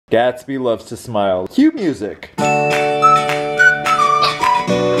Gatsby loves to smile. Cue music.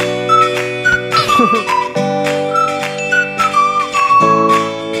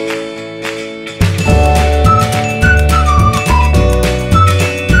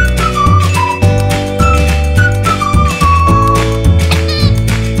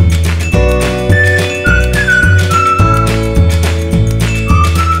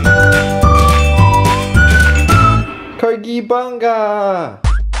 Corgi Bunga!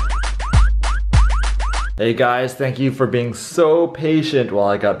 Hey guys, thank you for being so patient while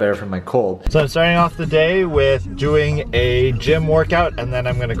I got better from my cold. So I'm starting off the day with doing a gym workout, and then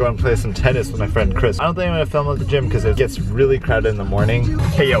I'm gonna go and play some tennis with my friend Chris. I don't think I'm gonna film at the gym because it gets really crowded in the morning.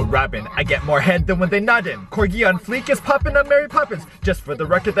 Hey yo, Robin, I get more head than when they noddin'. Corgi on fleek is poppin' on Mary Poppins. Just for the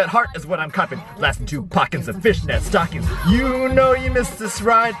record, that heart is what I'm copping. Lasting 2 pockets of fishnet stockings. You know you missed this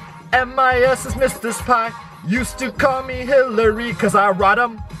ride. MIS is missed this pie. Used to call me Hillary cause I rot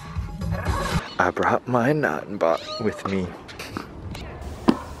 'em. I brought my Ninebot with me.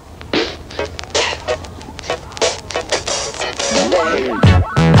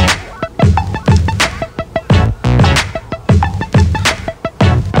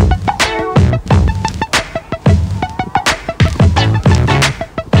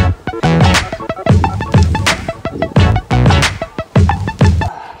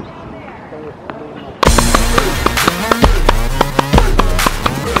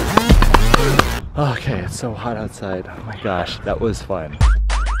 Okay, it's so hot outside. Oh my gosh, that was fun.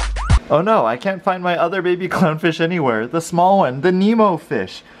 Oh no, I can't find my other baby clownfish anywhere. The small one, the Nemo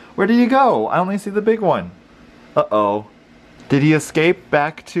fish. Where did he go? I only see the big one. Uh-oh. Did he escape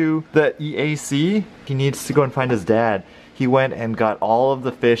back to the EAC? He needs to go and find his dad. He went and got all of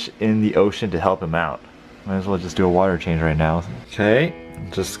the fish in the ocean to help him out. Might as well just do a water change right now. Okay. I'm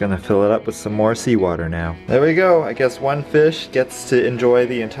just gonna fill it up with some more seawater now. There we go. I guess one fish gets to enjoy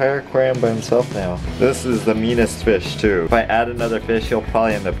the entire aquarium by himself now. This is the meanest fish too. If I add another fish, he'll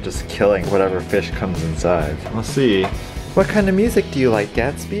probably end up just killing whatever fish comes inside. We'll see. What kind of music do you like,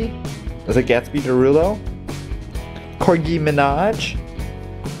 Gatsby? Is it Gatsby Derulo? Corgi Minaj?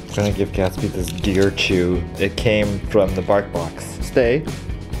 I'm gonna give Gatsby this gear chew. It came from the bark box. Stay.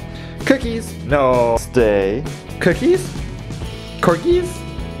 Cookies! No. Stay. Cookies? Corgis?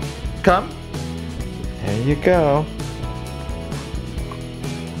 Come. There you go.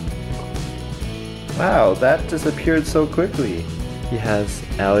 Wow, that disappeared so quickly. He has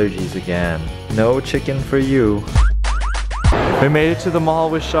allergies again. No chicken for you. We made it to the mall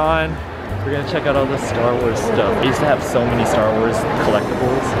with Sean. We're gonna check out all the Star Wars stuff. I used to have so many Star Wars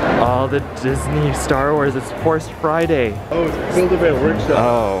collectibles. All the Disney Star Wars, it's Forced Friday. Oh, it's Build-A-Bear Workshop.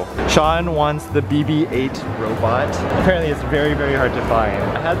 Oh. Sean wants the BB-8 robot. Apparently it's very, very hard to find.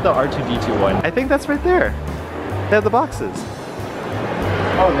 I had the R2-D2 one. I think that's right there. They have the boxes.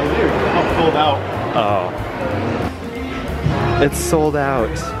 Oh, they do. Oh, sold out. Oh. It's sold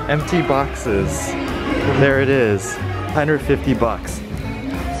out. Empty boxes. There it is. 150 bucks.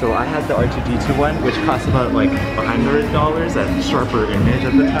 So I had the R2-D2 one, which cost about like $100 at Sharper Image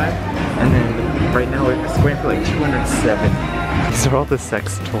at the time. And then right now it's going for like $270. These are all the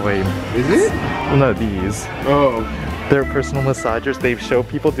sex toy. Is it? Well, no, these. Oh. They're personal massagers. They show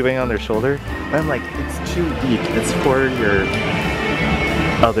people doing it on their shoulder. And I'm like, it's too weak. It's for your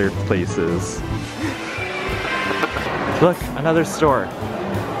other places. Look, another store.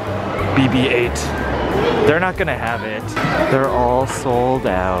 BB-8. They're not gonna have it. They're all sold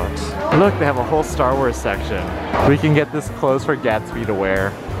out. Look, they have a whole Star Wars section. We can get this clothes for Gatsby to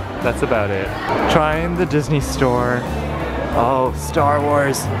wear. That's about it. Trying the Disney store. Oh, Star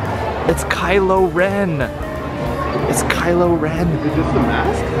Wars. It's Kylo Ren. It's Kylo Ren. Is it just the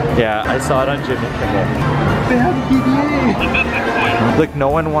mask? Yeah, I saw it on Jimmy Kimmel. They have BB-8. Look, no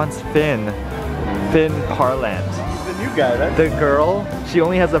one wants Finn. Finn Harland. The new guy, right? The girl, she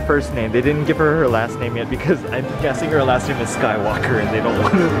only has a first name. They didn't give her last name yet because I'm guessing her last name is Skywalker and they don't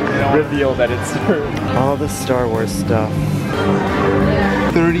want to reveal that it's her. All the Star Wars stuff.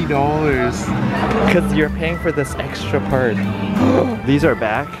 $30. Because you're paying for this extra part. These are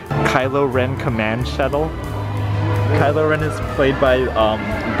back. Kylo Ren Command Shuttle. Kylo Ren is played by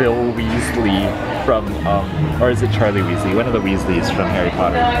Bill Weasley from, or is it Charlie Weasley? One of the Weasleys from Harry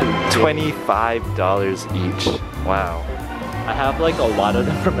Potter. $25 each. Wow. I have like a lot of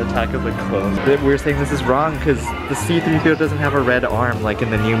them from Attack of the Clones. We're saying this is wrong because the C-3PO doesn't have a red arm like in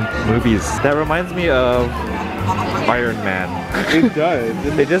the new movies. That reminds me of Iron Man. It does.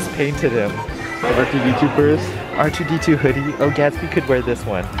 They just painted him. R2-D2 first. R2-D2 hoodie. Oh, Gatsby could wear this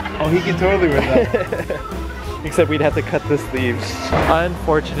one. Oh, he can totally wear that. Except we'd have to cut the sleeves.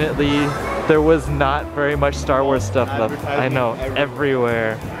 Unfortunately, there was not very much Star Wars stuff left. I know,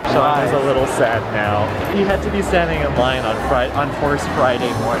 everywhere. Sean is a little sad now. He had to be standing in line on Horse Friday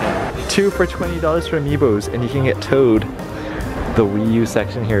morning. 2 for $20 for Amiibos, and you can get towed. The Wii U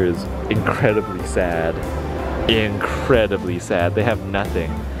section here is incredibly sad. Incredibly sad. They have nothing.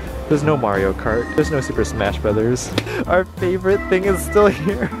 There's no Mario Kart. There's no Super Smash Brothers. Our favorite thing is still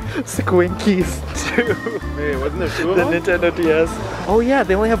here. Squinkies 2. Wait, wasn't there 2 of The them? Nintendo DS. Oh yeah,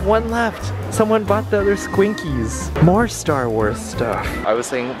 they only have 1 left. Someone bought the other Squinkies. More Star Wars stuff. I was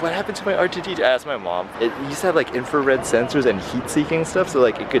saying, what happened to my R2D2? I asked my mom. It used to have like infrared sensors and heat-seeking stuff, so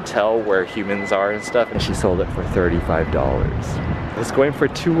like it could tell where humans are and stuff, and she sold it for $35. It's going for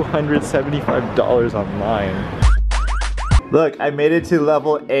 $275 online. Look, I made it to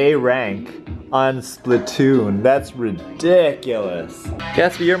level A rank on Splatoon. That's ridiculous.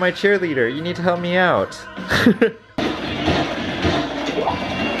 Gatsby, you're my cheerleader. You need to help me out.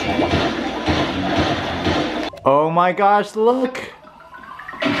 Oh my gosh, look!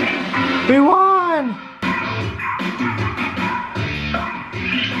 We won!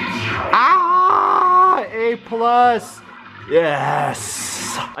 Ah! A+!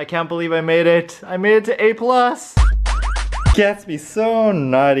 Yes! I can't believe I made it. I made it to A+. Gatsby, so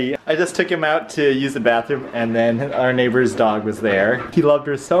naughty. I just took him out to use the bathroom, and then our neighbor's dog was there. He loved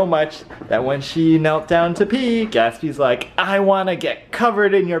her so much that when she knelt down to pee, Gatsby's like, I wanna get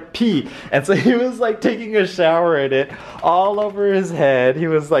covered in your pee. And so he was like taking a shower in it all over his head. He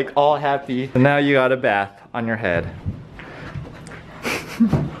was like all happy. And now you got a bath on your head.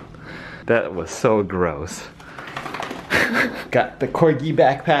 That was so gross. Got the Corgi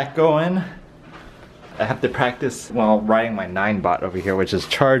backpack going. I have to practice while riding my Ninebot over here, which is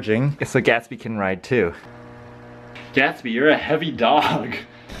charging, so Gatsby can ride too. Gatsby, you're a heavy dog.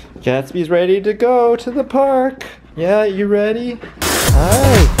 Gatsby's ready to go to the park. Yeah, you ready?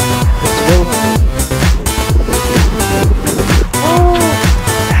 Hi.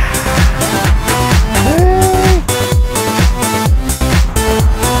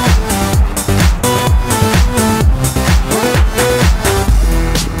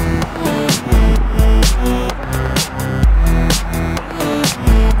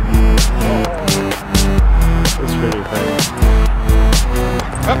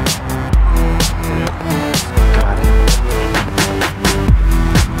 Let's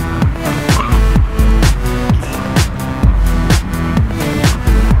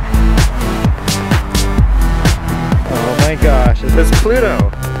go. It's Pluto.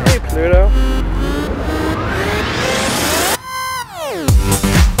 Hey, Pluto.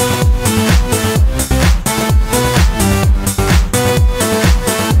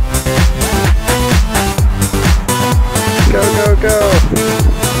 Go, go, go.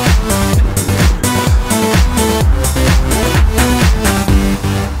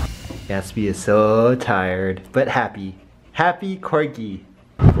 Gatsby is so tired, but happy. Happy Corgi.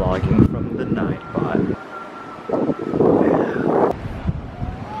 Vlogging from the Ninebot.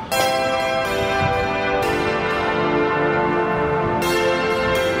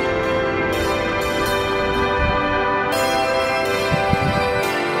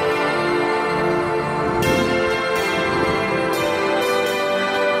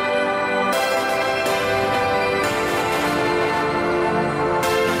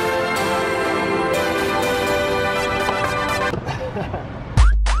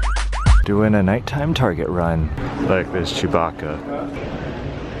 Doing a nighttime target run. Like there's Chewbacca.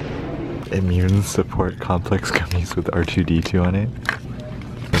 Immune support complex gummies with R2D2 on it.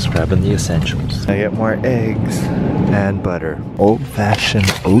 Just grabbing the essentials. I get more eggs and butter.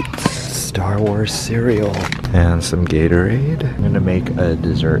 Old-fashioned oats, Star Wars cereal, and some Gatorade. I'm gonna make a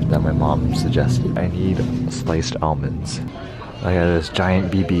dessert that my mom suggested. I need sliced almonds. I got this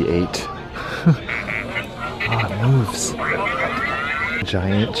giant BB-8. Oh, it moves.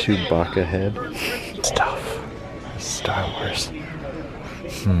 Giant Chewbacca head. Stuff. Star Wars.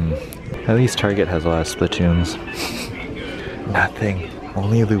 At least Target has a lot of Splatoons. Nothing.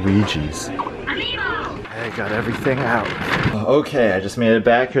 Only Luigi's. I got everything out. Okay, I just made it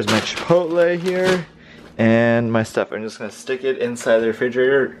back. Here's my Chipotle here. And my stuff. I'm just gonna stick it inside the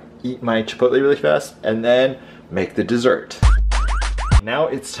refrigerator, eat my Chipotle really fast, and then make the dessert. Now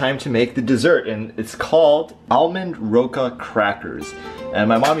it's time to make the dessert, and it's called Almond Rocha crackers. And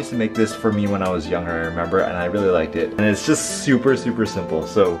my mom used to make this for me when I was younger, I remember, and I really liked it. And it's just super, super simple.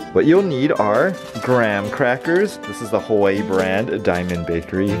 So what you'll need are graham crackers. This is the Hawaii brand, a Diamond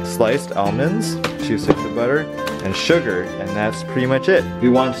Bakery. Sliced almonds, 2 sticks of butter, and sugar, and that's pretty much it. We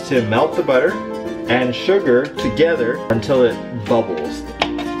want to melt the butter and sugar together until it bubbles.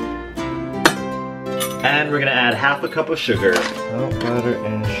 And we're gonna add half a cup of sugar. Milk, butter,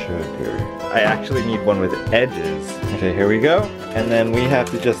 and sugar. I actually need one with edges. Okay, here we go. And then we have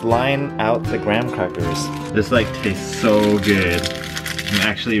to just line out the graham crackers. This like tastes so good. I'm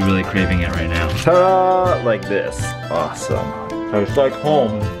actually really craving it right now. Ta-da! Like this. Awesome. It's like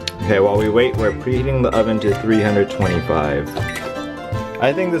home. Okay, while we wait, we're preheating the oven to 325.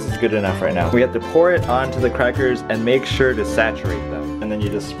 I think this is good enough right now. We have to pour it onto the crackers and make sure to saturate them. And then you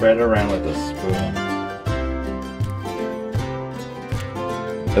just spread it around with a spoon.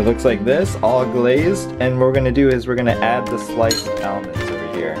 It looks like this, all glazed. And what we're gonna do is we're gonna add the sliced almonds over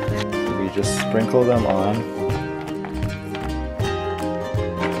here. We just sprinkle them on.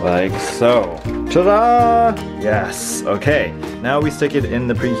 Like so. Ta-da! Yes, okay. Now we stick it in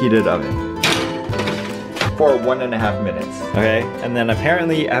the preheated oven for 1.5 minutes, okay? And then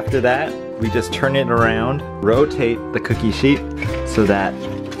apparently after that, we just turn it around, rotate the cookie sheet so that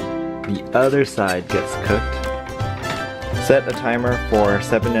the other side gets cooked. Set a timer for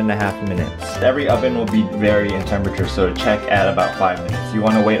 7.5 minutes. Every oven will be vary in temperature, so check at about 5 minutes. You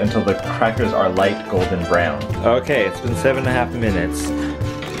want to wait until the crackers are light golden brown. Okay, it's been 7.5 minutes.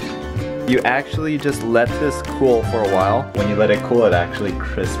 You actually just let this cool for a while. When you let it cool, it actually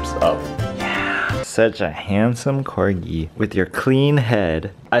crisps up. Yeah. Such a handsome corgi with your clean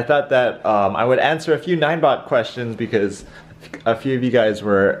head. I thought that I would answer a few Ninebot questions because a few of you guys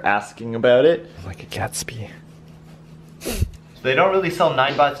were asking about it. Like a Gatsby. They don't really sell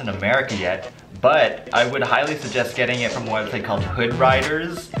Ninebots in America yet, but I would highly suggest getting it from a website called Hood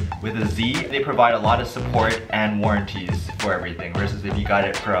Riders with a Z. They provide a lot of support and warranties for everything, versus if you got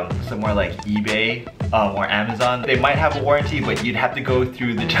it from somewhere like eBay or Amazon. They might have a warranty, but you'd have to go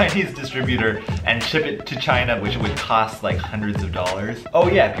through the Chinese distributor and ship it to China, which would cost like hundreds of dollars. Oh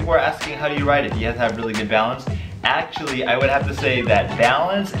yeah, people are asking how do you ride it? Do you have to have really good balance? Actually, I would have to say that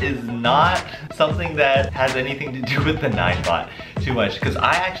balance is not something that has anything to do with the Ninebot too much, because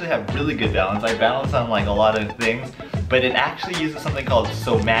I actually have really good balance. I balance on like a lot of things, but it actually uses something called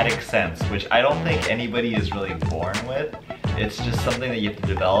somatic sense, which I don't think anybody is really born with. It's just something that you have to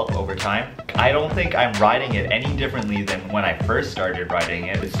develop over time. I don't think I'm riding it any differently than when I first started riding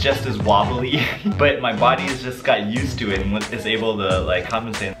it. It's just as wobbly, but my body has just got used to it and is able to like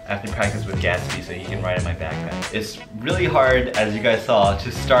compensate. I have to practice with Gatsby so he can ride in my backpack. It's really hard, as you guys saw,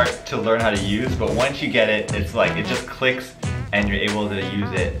 to start to learn how to use, but once you get it, it's like it just clicks and you're able to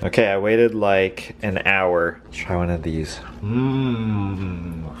use it. Okay, I waited like an hour. Let's try one of these.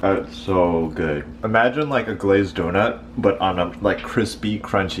 That's so good. Imagine like a glazed donut, but on a like crispy,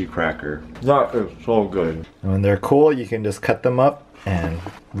 crunchy cracker. That is so good. And when they're cool, you can just cut them up and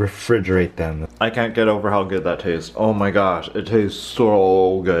refrigerate them. I can't get over how good that tastes. Oh my gosh, it tastes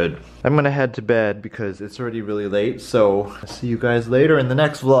so good. I'm gonna head to bed because it's already really late, so I'll see you guys later in the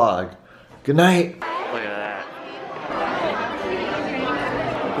next vlog. Good night. Look at that.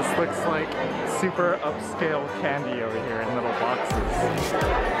 This looks like super upscale candy over here in little boxes.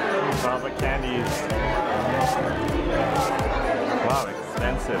 Lava candies. Wow,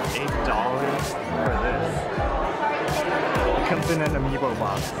 expensive. $8 for this. It comes in an amiibo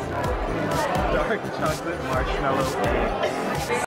box. Dark chocolate marshmallow cake.